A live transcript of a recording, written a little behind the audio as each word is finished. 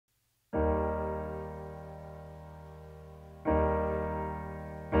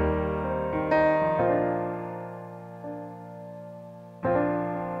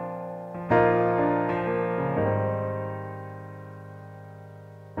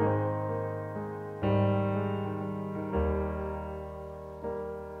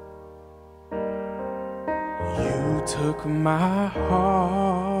took my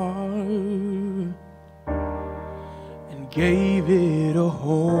heart and gave it a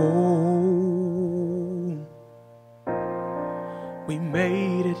home. We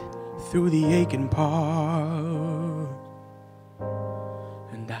made it through the aching part,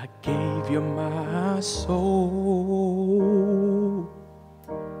 and I gave you my soul.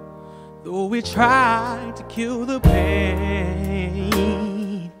 Though we tried to kill the pain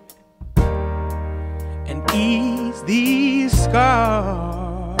and ease these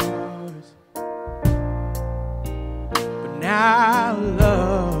scars, but now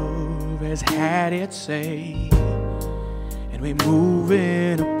love has had its say, and we're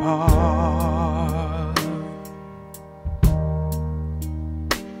moving apart.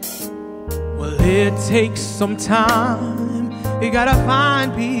 Well, it takes some time. You gotta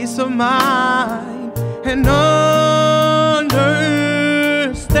find peace of mind and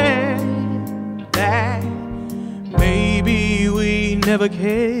understand that maybe we never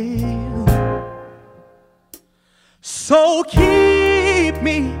can. So keep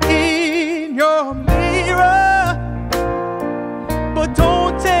me in your mirror, but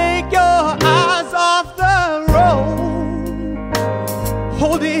don't take your eyes off the road.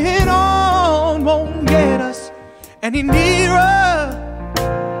 Holding on won't get us any nearer,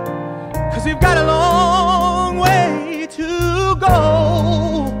 'cause we've got a long way to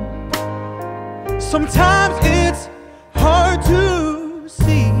go. Sometimes it's hard to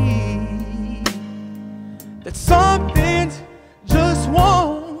see that something just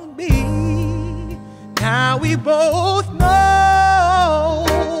won't be. Now we both know,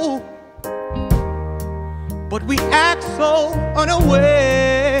 but we act so unaware.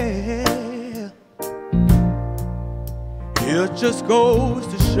 It just goes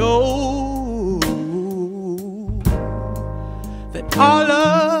to show that our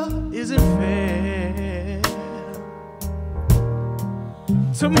love isn't fair.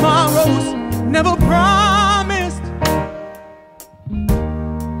 Tomorrow's never promised,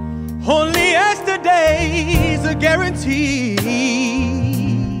 only yesterday's a guarantee.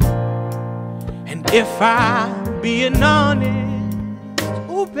 And if I'm being honest,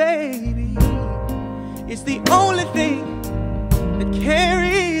 oh baby, it's the only thing that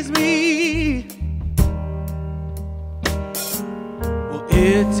carries me. Well,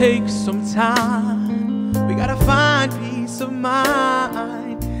 it takes some time. We gotta find peace of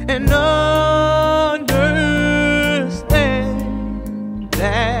mind and understand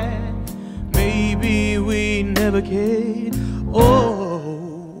that maybe we never can.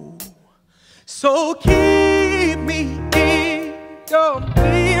 Oh, so keep me in your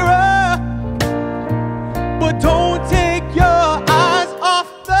mirror, but don't take your eyes off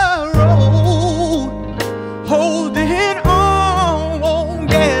the road. Holding on won't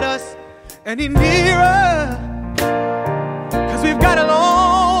get us any nearer, 'cause we've got a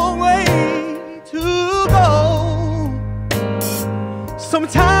long way to go.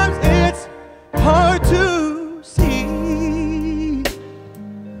 Sometimes it's hard to see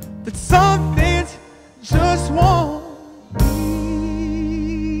that something